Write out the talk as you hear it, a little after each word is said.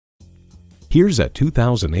Here's a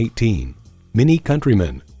 2018 Mini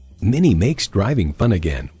Countryman. Mini makes driving fun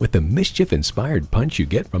again with the mischief-inspired punch you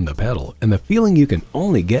get from the pedal and the feeling you can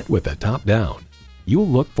only get with the top down. You'll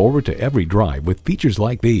look forward to every drive with features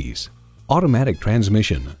like these: automatic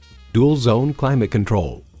transmission, dual zone climate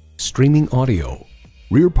control, streaming audio,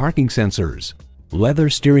 rear parking sensors, leather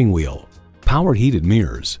steering wheel, power heated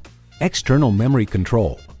mirrors, external memory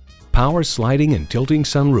control, power sliding and tilting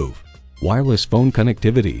sunroof, wireless phone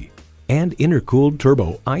connectivity, and intercooled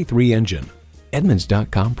turbo i3 engine.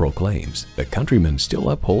 Edmunds.com proclaims the Countryman still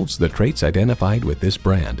upholds the traits identified with this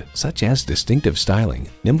brand, such as distinctive styling,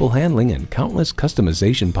 nimble handling, and countless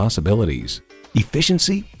customization possibilities.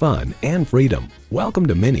 Efficiency, fun, and freedom. Welcome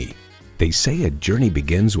to Mini. They say a journey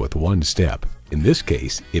begins with one step. In this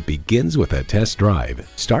case, it begins with a test drive.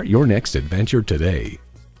 Start your next adventure today.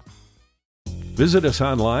 Visit us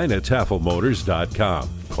online at tafelmotors.com.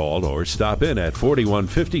 Call or stop in at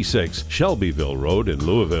 4156 Shelbyville Road in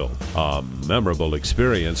Louisville. A memorable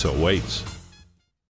experience awaits.